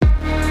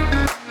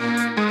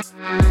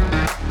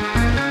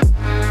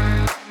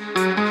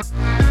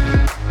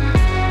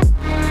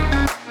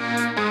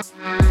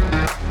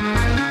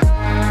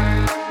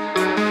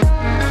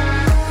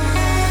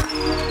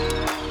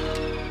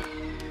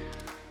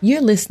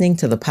You're listening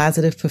to The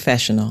Positive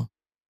Professional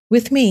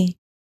with me,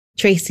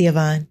 Tracy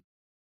Yvonne.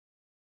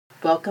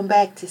 Welcome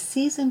back to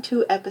Season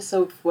 2,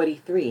 Episode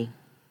 43.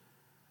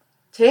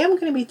 Today I'm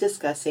going to be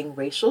discussing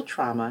racial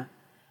trauma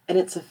and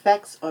its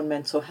effects on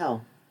mental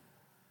health,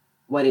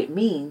 what it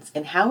means,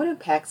 and how it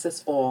impacts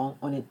us all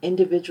on an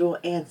individual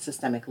and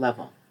systemic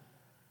level.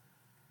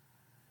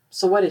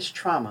 So what is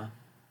trauma?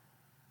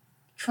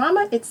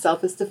 Trauma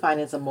itself is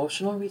defined as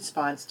emotional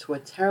response to a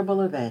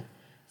terrible event,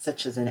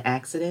 such as an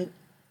accident,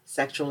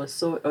 sexual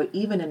assault, or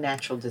even a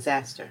natural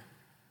disaster.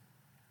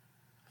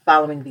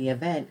 Following the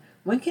event,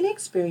 one can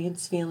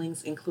experience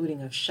feelings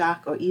including of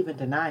shock or even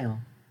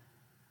denial.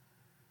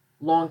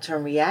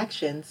 Long-term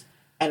reactions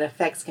and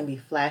effects can be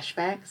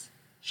flashbacks,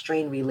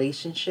 strained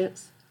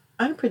relationships,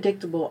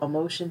 unpredictable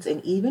emotions,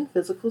 and even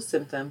physical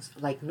symptoms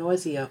like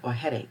nausea or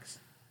headaches.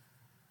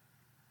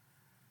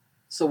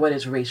 So what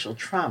is racial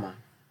trauma?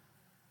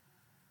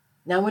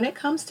 Now, when it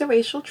comes to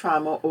racial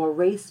trauma or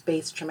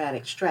race-based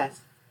traumatic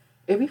stress,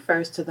 it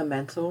refers to the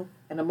mental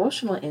and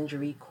emotional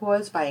injury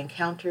caused by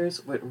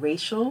encounters with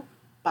racial,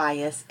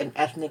 bias, and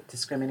ethnic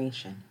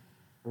discrimination,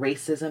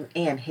 racism,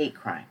 and hate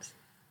crimes.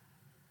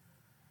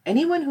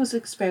 Anyone who's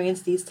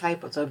experienced these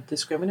types of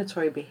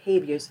discriminatory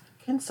behaviors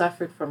can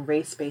suffer from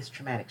race-based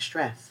traumatic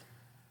stress.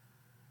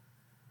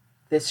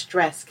 This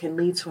stress can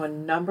lead to a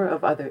number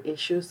of other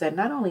issues that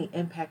not only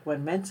impact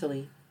one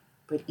mentally,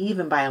 but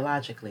even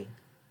biologically.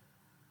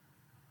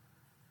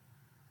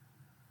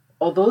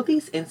 Although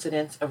these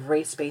incidents of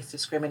race-based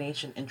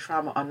discrimination and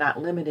trauma are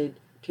not limited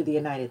to the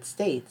United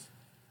States,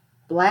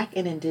 Black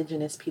and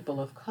Indigenous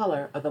people of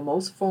color are the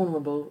most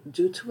vulnerable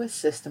due to a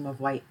system of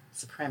white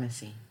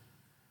supremacy.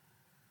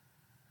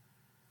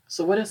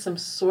 So what are some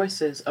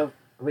sources of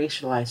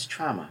racialized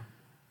trauma?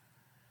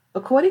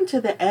 According to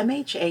the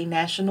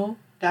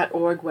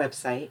MHAnational.org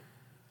website,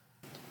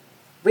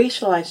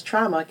 racialized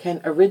trauma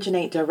can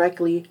originate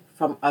directly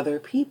from other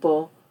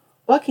people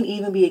or can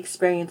even be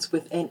experienced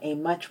within a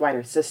much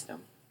wider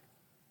system.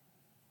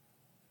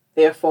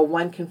 Therefore,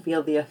 one can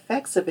feel the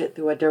effects of it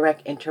through a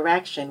direct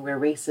interaction where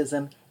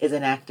racism is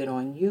enacted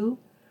on you,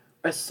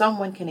 or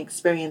someone can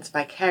experience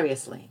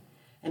vicariously.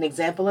 An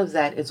example of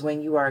that is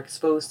when you are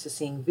exposed to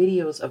seeing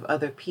videos of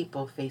other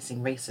people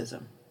facing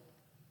racism.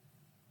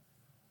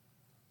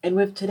 And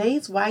with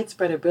today's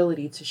widespread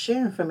ability to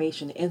share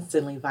information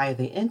instantly via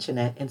the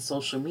internet and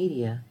social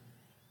media,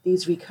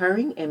 these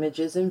recurring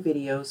images and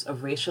videos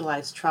of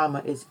racialized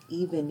trauma is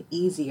even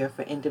easier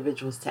for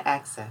individuals to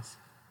access,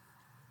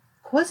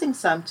 causing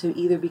some to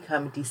either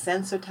become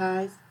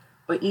desensitized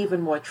or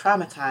even more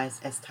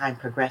traumatized as time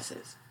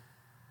progresses.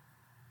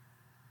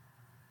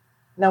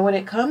 Now, when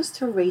it comes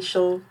to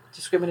racial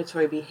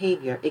discriminatory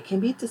behavior, it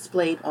can be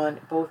displayed on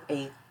both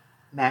a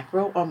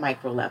macro or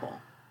micro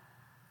level.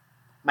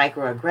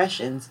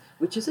 Microaggressions,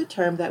 which is a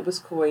term that was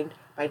coined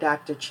by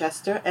Dr.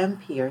 Chester M.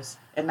 Pierce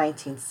in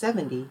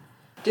 1970,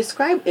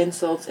 describe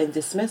insults and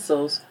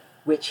dismissals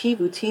which he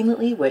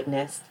routinely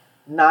witnessed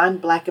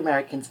non-Black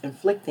Americans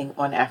inflicting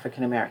on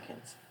African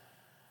Americans.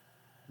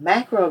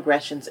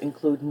 Macroaggressions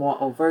include more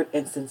overt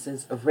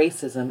instances of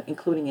racism,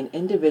 including an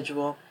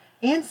individual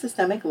and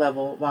systemic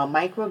level, while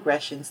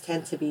microaggressions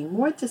tend to be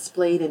more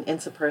displayed in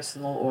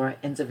interpersonal or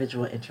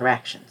individual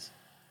interactions.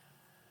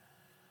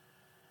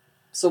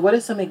 So what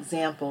are some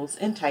examples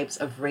and types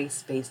of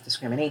race-based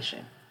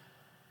discrimination?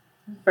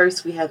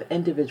 First, we have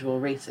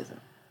individual racism.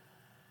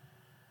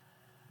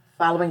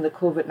 Following the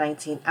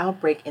COVID-19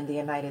 outbreak in the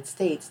United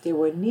States, there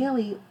were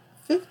nearly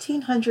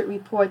 1,500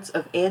 reports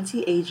of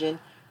anti-Asian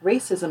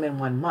racism in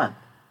 1 month.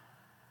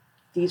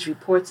 These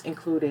reports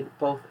included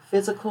both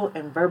physical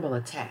and verbal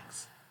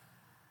attacks.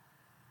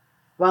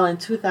 While in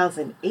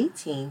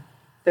 2018,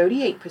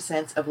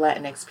 38% of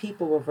Latinx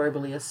people were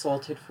verbally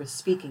assaulted for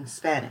speaking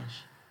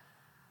Spanish,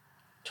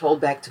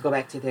 told to go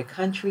back to their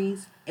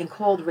countries, and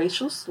called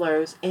racial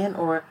slurs and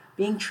or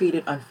being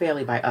treated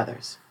unfairly by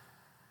others.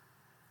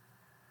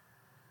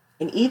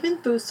 And even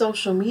through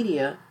social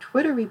media,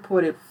 Twitter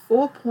reported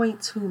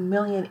 4.2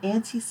 million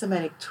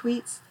anti-Semitic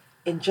tweets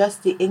in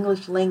just the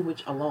English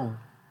language alone.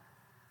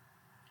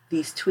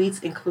 These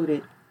tweets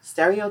included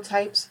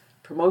stereotypes,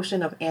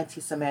 promotion of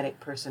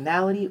anti-Semitic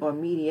personality or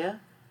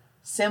media,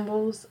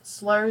 symbols,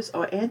 slurs,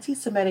 or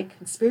anti-Semitic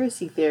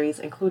conspiracy theories,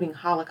 including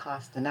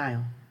Holocaust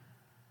denial.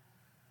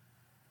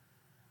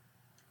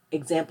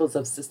 Examples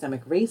of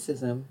systemic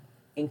racism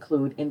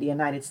include, in the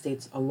United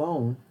States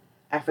alone,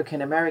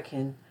 African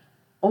American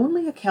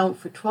only account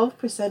for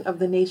 12% of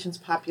the nation's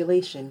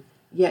population,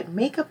 yet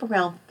make up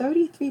around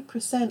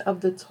 33%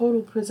 of the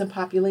total prison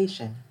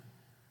population.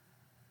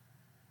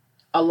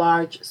 A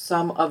large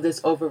sum of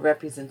this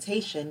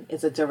overrepresentation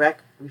is a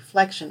direct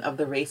reflection of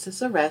the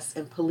racist arrests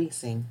and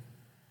policing,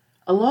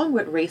 along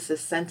with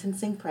racist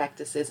sentencing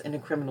practices in the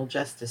criminal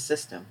justice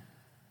system.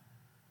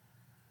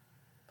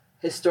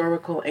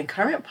 Historical and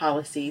current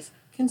policies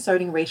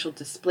concerning racial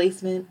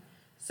displacement,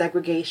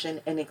 segregation,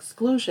 and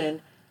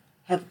exclusion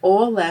have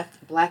all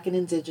left Black and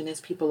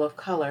Indigenous people of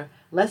color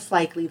less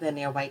likely than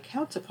their white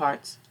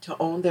counterparts to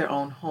own their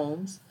own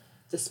homes,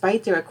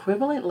 despite their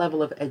equivalent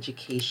level of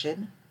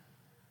education,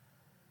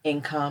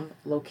 income,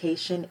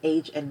 location,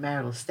 age, and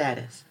marital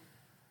status.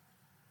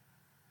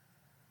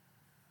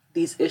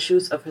 These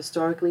issues of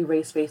historically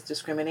race-based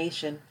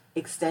discrimination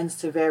extends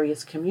to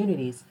various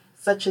communities,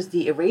 such as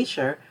the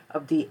erasure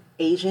of the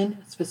Asian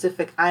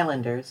Pacific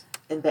Islanders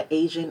in the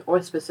Asian or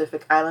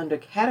Pacific Islander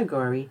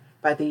category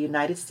by the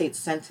United States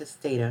Census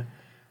data,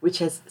 which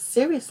has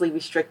seriously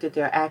restricted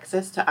their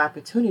access to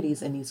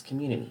opportunities in these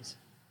communities.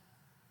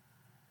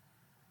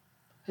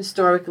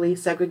 Historically,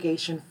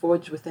 segregation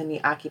forged within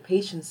the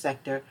occupation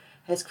sector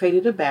has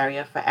created a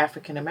barrier for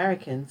African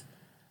Americans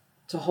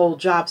to hold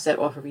jobs that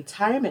offer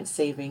retirement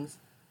savings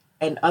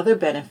and other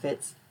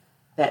benefits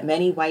that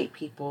many white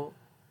people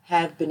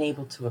have been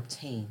able to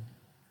obtain.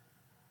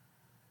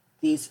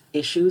 These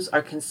issues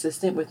are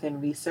consistent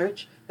within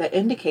research that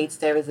indicates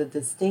there is a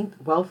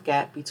distinct wealth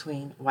gap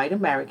between white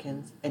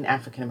Americans and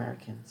African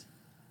Americans.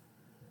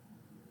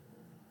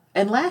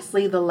 And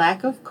lastly, the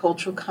lack of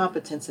cultural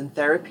competence in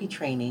therapy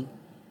training,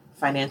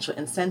 financial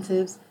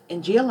incentives,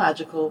 and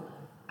geological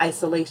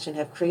isolation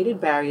have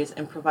created barriers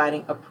in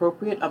providing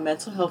appropriate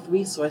mental health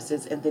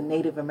resources in the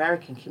Native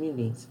American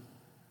communities.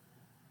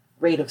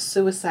 Rate of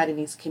suicide in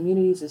these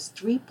communities is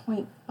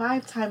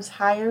 3.5 times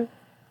higher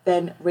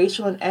than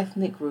racial and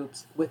ethnic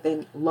groups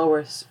within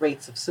lower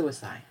rates of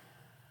suicide.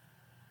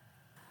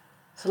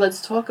 So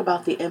let's talk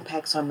about the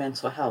impacts on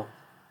mental health.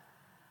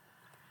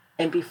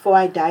 And before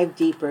I dive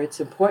deeper,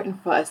 it's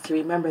important for us to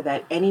remember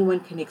that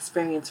anyone can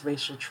experience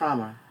racial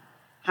trauma.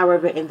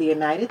 However, in the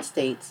United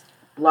States,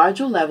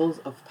 larger levels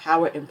of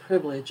power and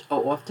privilege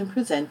are often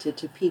presented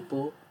to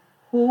people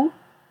who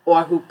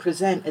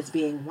present as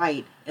being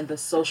white in the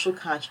social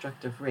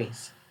construct of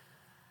race.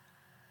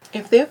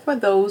 If therefore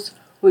those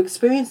who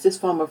experience this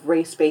form of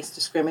race-based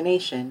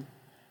discrimination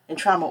and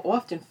trauma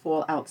often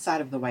fall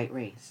outside of the white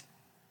race.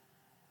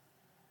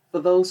 For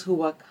those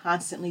who are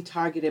constantly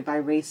targeted by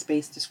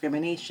race-based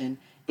discrimination,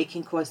 it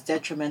can cause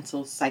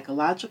detrimental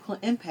psychological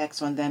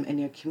impacts on them and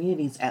their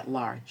communities at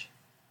large.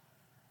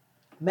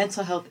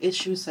 Mental health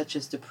issues such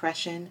as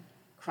depression,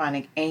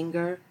 chronic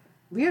anger,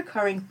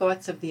 recurring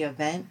thoughts of the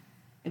event,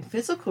 and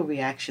physical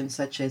reactions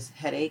such as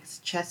headaches,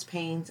 chest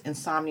pains,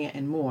 insomnia,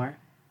 and more,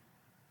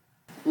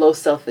 low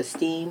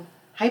self-esteem,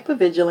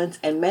 hypervigilance,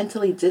 and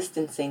mentally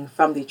distancing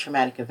from the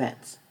traumatic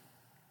events.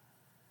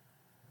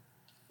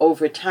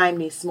 Over time,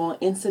 these small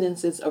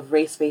incidences of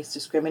race-based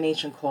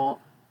discrimination called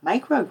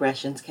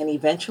microaggressions can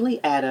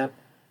eventually add up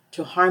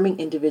to harming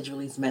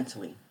individuals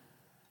mentally.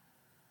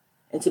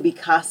 And to be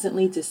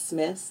constantly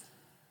dismissed,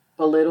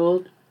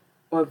 belittled,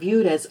 or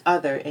viewed as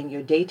other in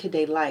your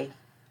day-to-day life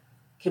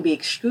can be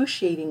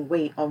excruciating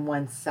weight on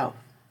oneself.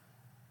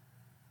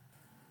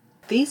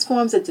 These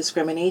forms of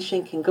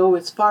discrimination can go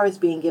as far as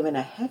being given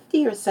a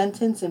heftier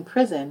sentence in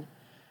prison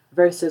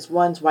versus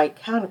one's white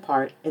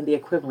counterpart in the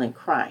equivalent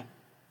crime.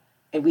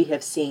 And we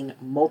have seen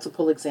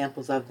multiple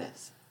examples of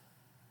this.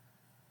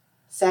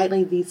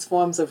 Sadly, these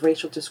forms of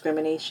racial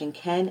discrimination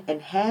can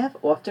and have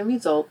often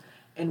result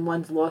in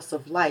one's loss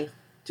of life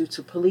due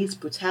to police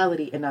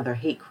brutality and other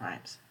hate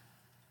crimes.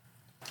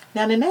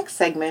 Now, in the next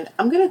segment,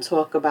 I'm going to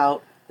talk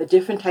about the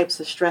different types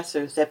of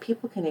stressors that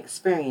people can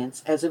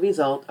experience as a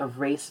result of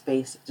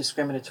race-based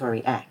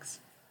discriminatory acts.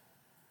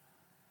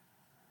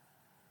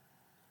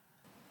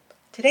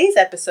 Today's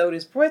episode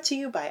is brought to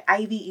you by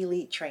Ivy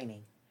Elite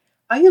Training.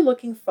 Are you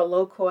looking for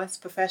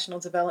low-cost professional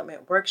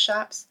development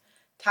workshops,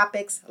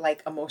 topics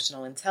like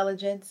emotional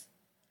intelligence,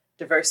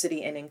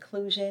 diversity and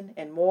inclusion,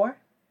 and more?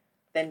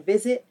 Then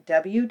visit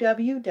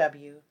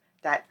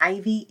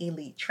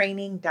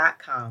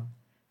www.ivyelitetraining.com.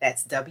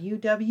 That's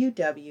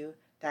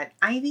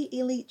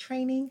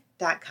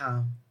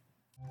www.ivyelitetraining.com.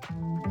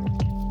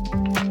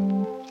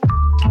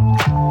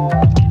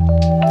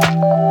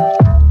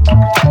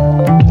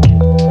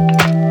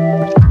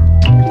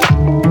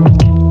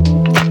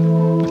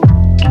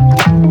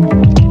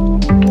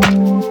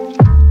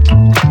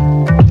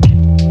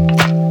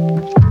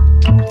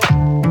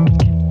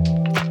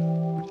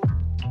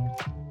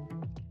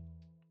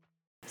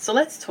 So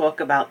let's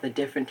talk about the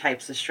different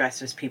types of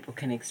stressors people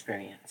can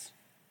experience.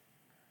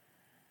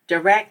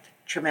 Direct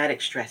traumatic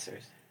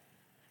stressors.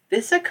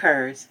 This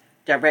occurs,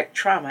 direct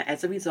trauma,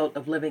 as a result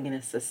of living in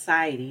a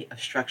society of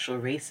structural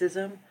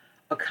racism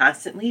or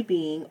constantly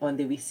being on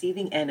the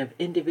receiving end of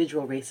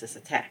individual racist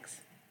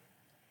attacks.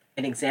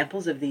 And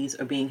examples of these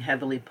are being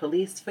heavily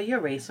policed for your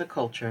race or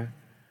culture,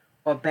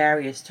 or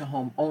barriers to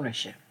home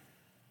ownership.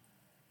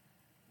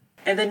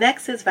 And the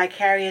next is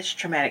vicarious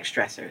traumatic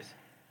stressors.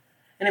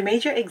 And a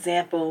major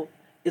example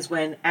is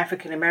when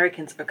African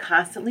Americans are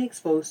constantly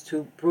exposed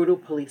to brutal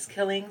police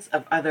killings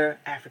of other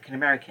African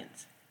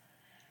Americans.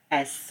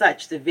 As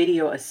such, the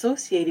video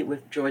associated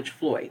with George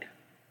Floyd.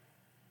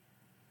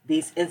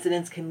 These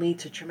incidents can lead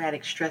to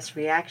traumatic stress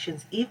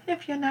reactions even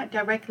if you're not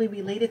directly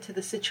related to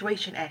the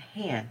situation at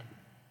hand.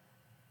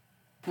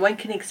 One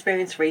can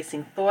experience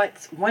racing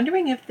thoughts,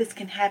 wondering if this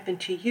can happen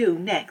to you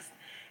next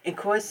and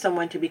cause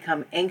someone to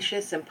become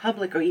anxious in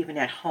public or even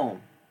at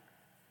home.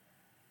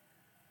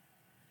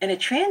 And a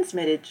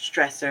transmitted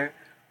stressor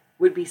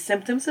would be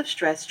symptoms of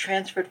stress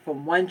transferred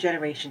from one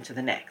generation to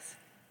the next.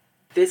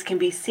 This can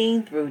be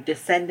seen through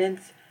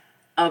descendants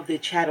of the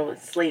chattel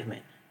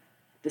enslavement,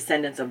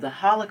 descendants of the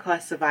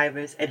Holocaust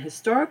survivors, and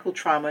historical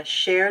trauma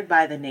shared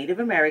by the Native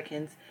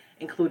Americans,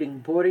 including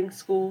boarding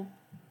school,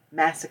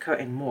 massacre,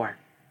 and more.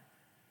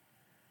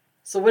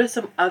 So what are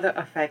some other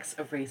effects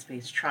of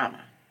race-based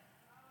trauma?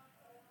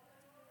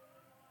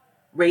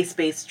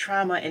 Race-based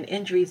trauma and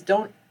injuries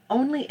don't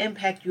only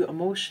impact you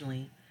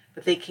emotionally,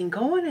 but they can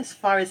go on as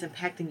far as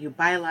impacting you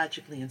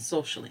biologically and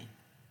socially.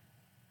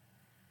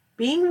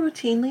 Being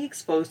routinely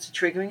exposed to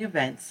triggering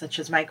events such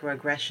as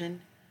microaggression,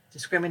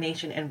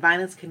 discrimination, and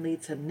violence can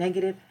lead to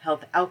negative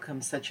health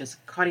outcomes such as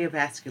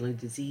cardiovascular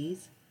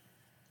disease,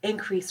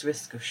 increased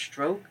risk of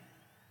stroke,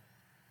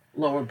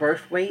 lower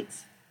birth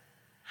weights,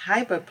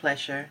 high blood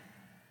pressure,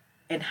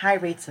 and high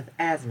rates of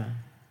asthma.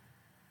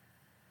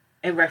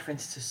 In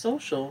reference to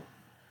social,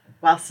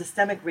 while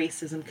systemic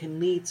racism can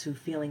lead to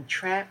feeling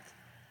trapped,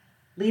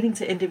 leading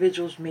to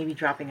individuals maybe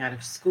dropping out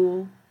of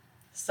school,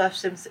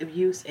 substance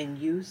abuse and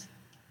use,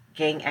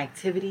 gang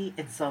activity,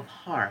 and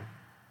self-harm.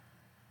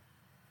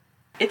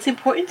 It's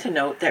important to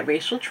note that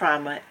racial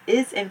trauma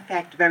is in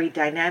fact very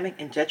dynamic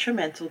and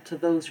detrimental to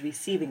those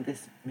receiving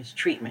this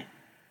mistreatment.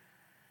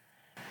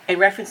 In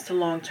reference to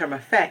long-term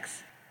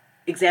effects,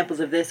 examples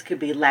of this could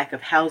be lack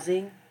of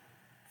housing,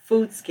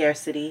 food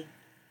scarcity,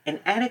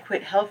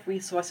 inadequate health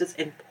resources,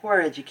 and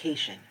poor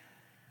education.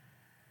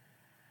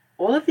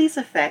 All of these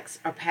effects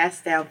are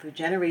passed down through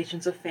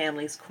generations of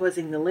families,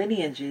 causing the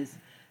lineages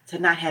to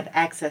not have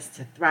access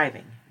to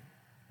thriving.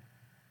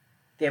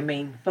 Their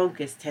main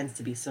focus tends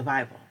to be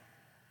survival.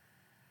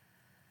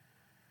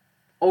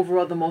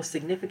 Overall, the most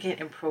significant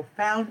and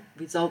profound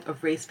result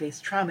of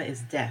race-based trauma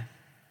is death.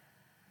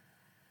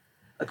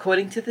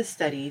 According to the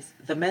studies,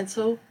 the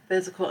mental,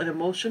 physical, and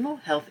emotional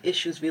health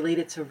issues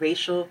related to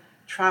racial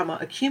trauma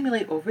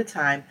accumulate over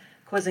time,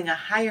 causing a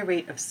higher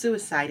rate of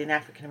suicide in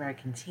African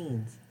American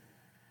teens.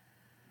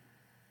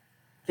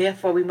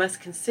 Therefore, we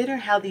must consider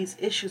how these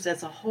issues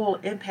as a whole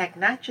impact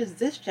not just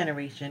this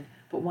generation,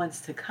 but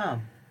ones to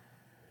come.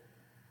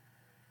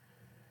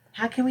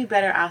 How can we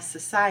better our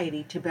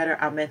society to better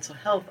our mental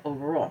health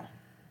overall?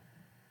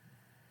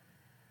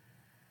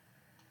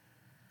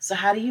 So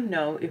how do you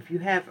know if you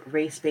have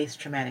race-based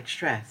traumatic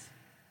stress?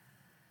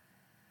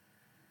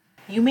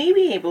 You may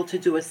be able to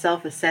do a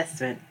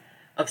self-assessment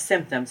of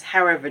symptoms.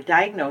 However,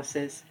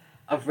 diagnosis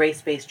of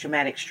race-based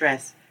traumatic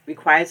stress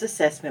requires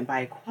assessment by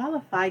a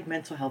qualified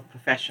mental health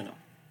professional.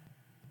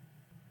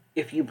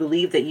 If you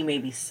believe that you may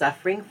be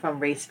suffering from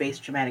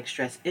race-based traumatic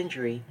stress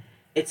injury,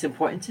 it's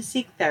important to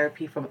seek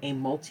therapy from a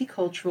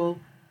multicultural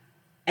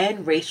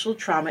and racial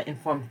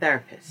trauma-informed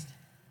therapist.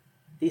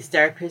 These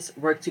therapists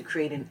work to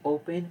create an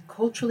open,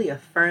 culturally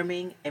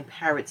affirming,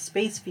 empowered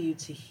space for you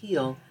to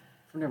heal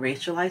from the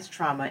racialized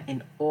trauma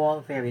in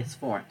all various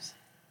forms.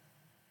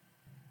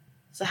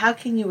 So how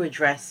can you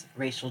address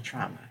racial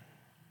trauma?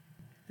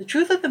 The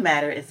truth of the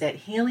matter is that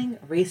healing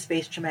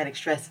race-based traumatic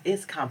stress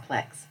is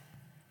complex,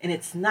 and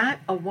it's not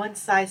a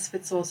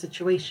one-size-fits-all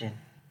situation.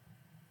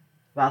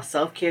 While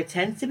self-care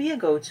tends to be a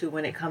go-to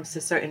when it comes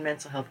to certain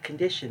mental health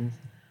conditions,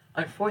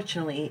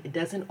 unfortunately, it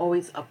doesn't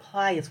always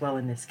apply as well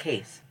in this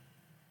case.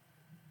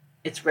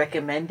 It's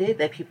recommended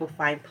that people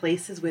find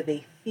places where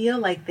they feel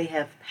like they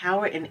have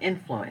power and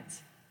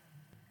influence.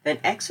 Then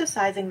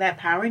exercising that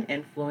power and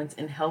influence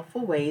in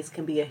helpful ways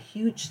can be a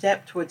huge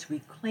step towards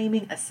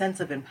reclaiming a sense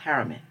of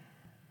empowerment.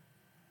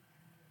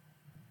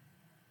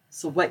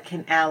 So what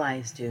can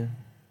allies do?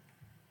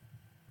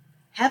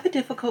 Have a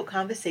difficult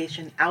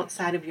conversation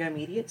outside of your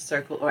immediate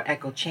circle or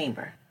echo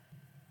chamber.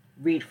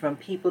 Read from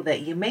people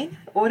that you may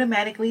not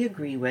automatically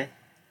agree with,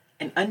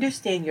 and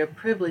understand your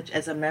privilege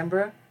as a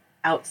member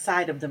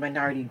outside of the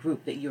minority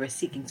group that you are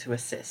seeking to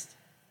assist.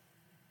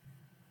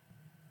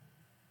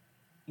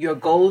 Your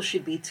goal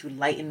should be to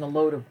lighten the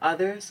load of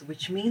others,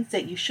 which means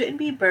that you shouldn't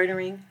be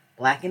burdening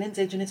Black and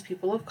Indigenous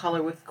people of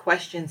color with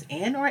questions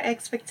and or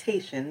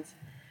expectations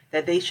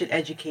that they should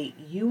educate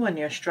you on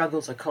their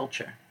struggles or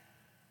culture.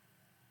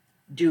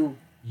 Do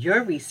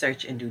your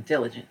research and due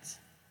diligence.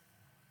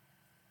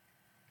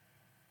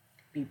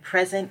 Be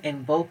present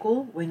and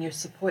vocal when your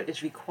support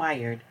is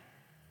required.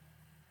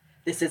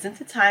 This isn't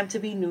the time to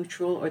be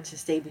neutral or to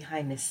stay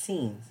behind the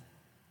scenes.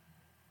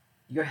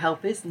 Your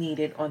help is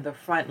needed on the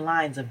front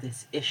lines of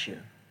this issue.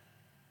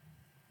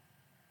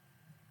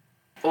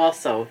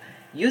 Also,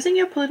 using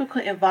your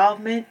political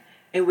involvement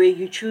and where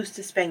you choose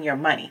to spend your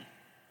money.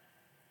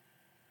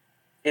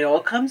 It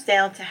all comes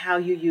down to how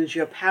you use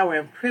your power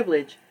and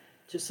privilege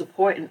to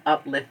support and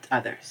uplift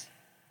others.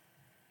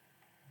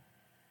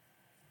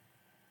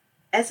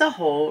 As a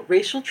whole,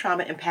 racial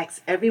trauma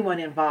impacts everyone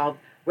involved,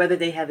 whether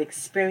they have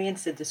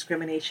experienced the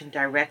discrimination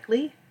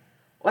directly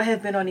or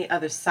have been on the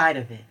other side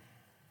of it.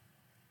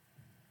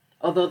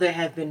 Although there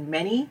have been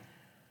many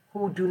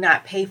who do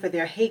not pay for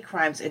their hate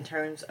crimes in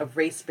terms of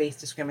race-based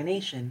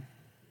discrimination,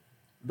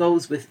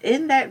 those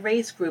within that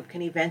race group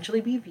can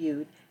eventually be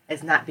viewed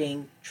as not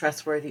being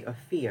trustworthy or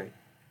feared.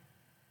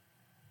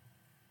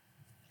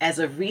 As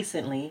of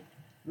recently,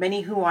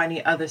 many who are on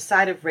the other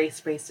side of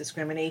race-based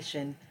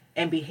discrimination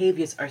and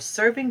behaviors are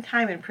serving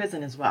time in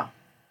prison as well.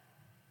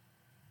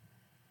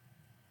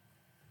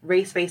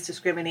 Race-based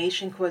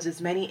discrimination causes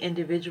many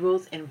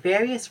individuals in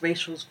various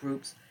racial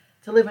groups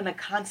to live in a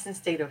constant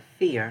state of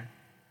fear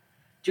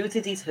due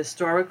to these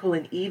historical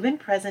and even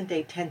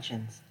present-day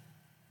tensions.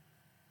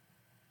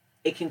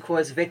 It can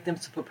cause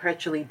victims to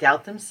perpetually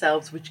doubt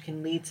themselves, which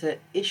can lead to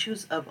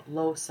issues of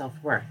low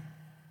self-worth.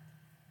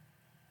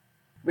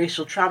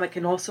 Racial trauma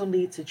can also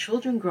lead to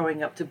children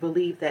growing up to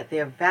believe that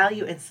their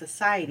value in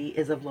society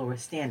is of lower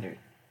standard.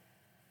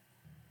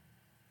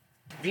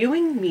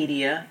 Viewing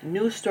media,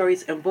 news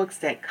stories, and books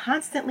that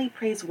constantly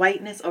praise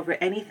whiteness over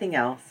anything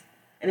else,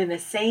 and in the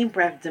same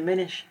breath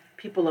diminish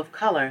people of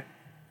color,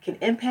 can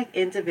impact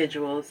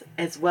individuals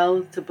as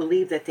well to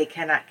believe that they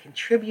cannot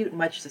contribute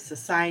much to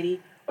society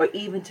or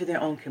even to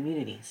their own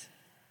communities.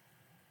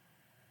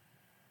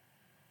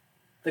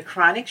 The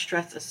chronic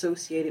stress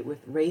associated with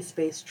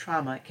race-based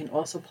trauma can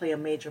also play a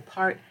major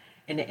part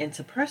in the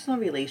interpersonal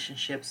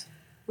relationships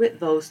with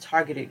those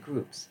targeted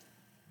groups,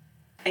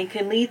 and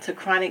can lead to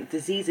chronic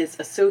diseases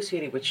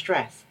associated with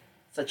stress,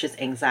 such as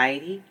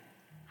anxiety,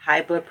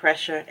 high blood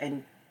pressure,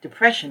 and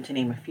depression, to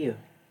name a few.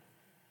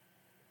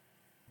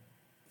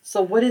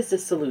 So what is the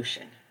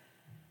solution?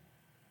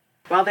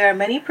 While there are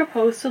many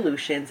proposed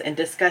solutions and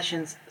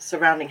discussions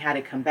surrounding how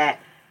to combat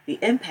the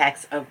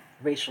impacts of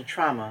racial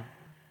trauma,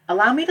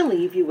 allow me to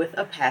leave you with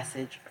a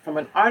passage from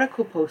an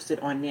article posted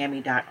on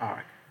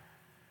NAMI.org.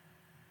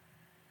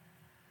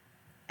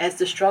 As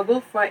the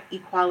struggle for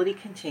equality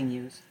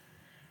continues,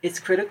 it's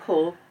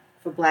critical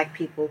for Black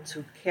people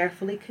to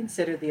carefully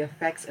consider the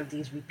effects of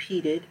these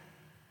repeated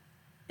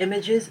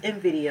images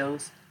and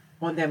videos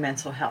on their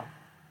mental health.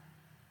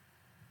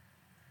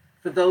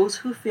 For those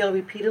who feel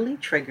repeatedly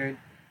triggered,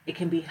 it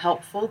can be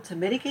helpful to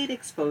mitigate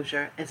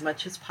exposure as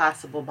much as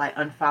possible by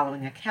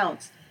unfollowing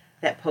accounts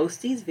that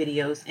post these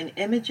videos and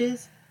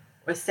images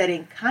or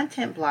setting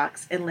content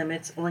blocks and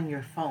limits on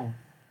your phone.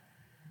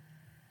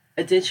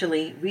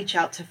 Additionally, reach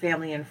out to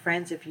family and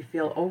friends if you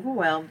feel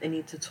overwhelmed and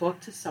need to talk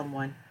to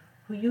someone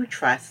who you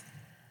trust,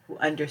 who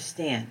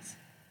understands.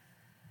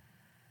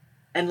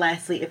 And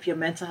lastly, if your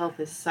mental health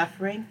is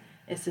suffering,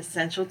 it's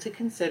essential to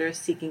consider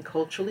seeking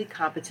culturally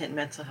competent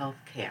mental health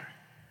care.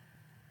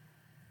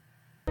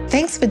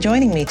 Thanks for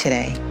joining me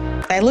today.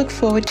 I look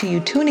forward to you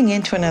tuning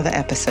in to another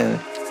episode.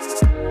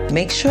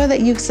 Make sure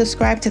that you've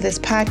subscribed to this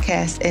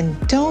podcast and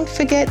don't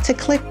forget to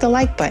click the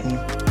like button.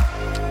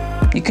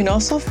 You can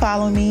also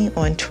follow me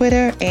on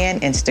Twitter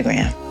and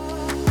Instagram.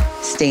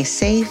 Stay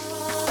safe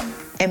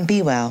and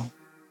be well.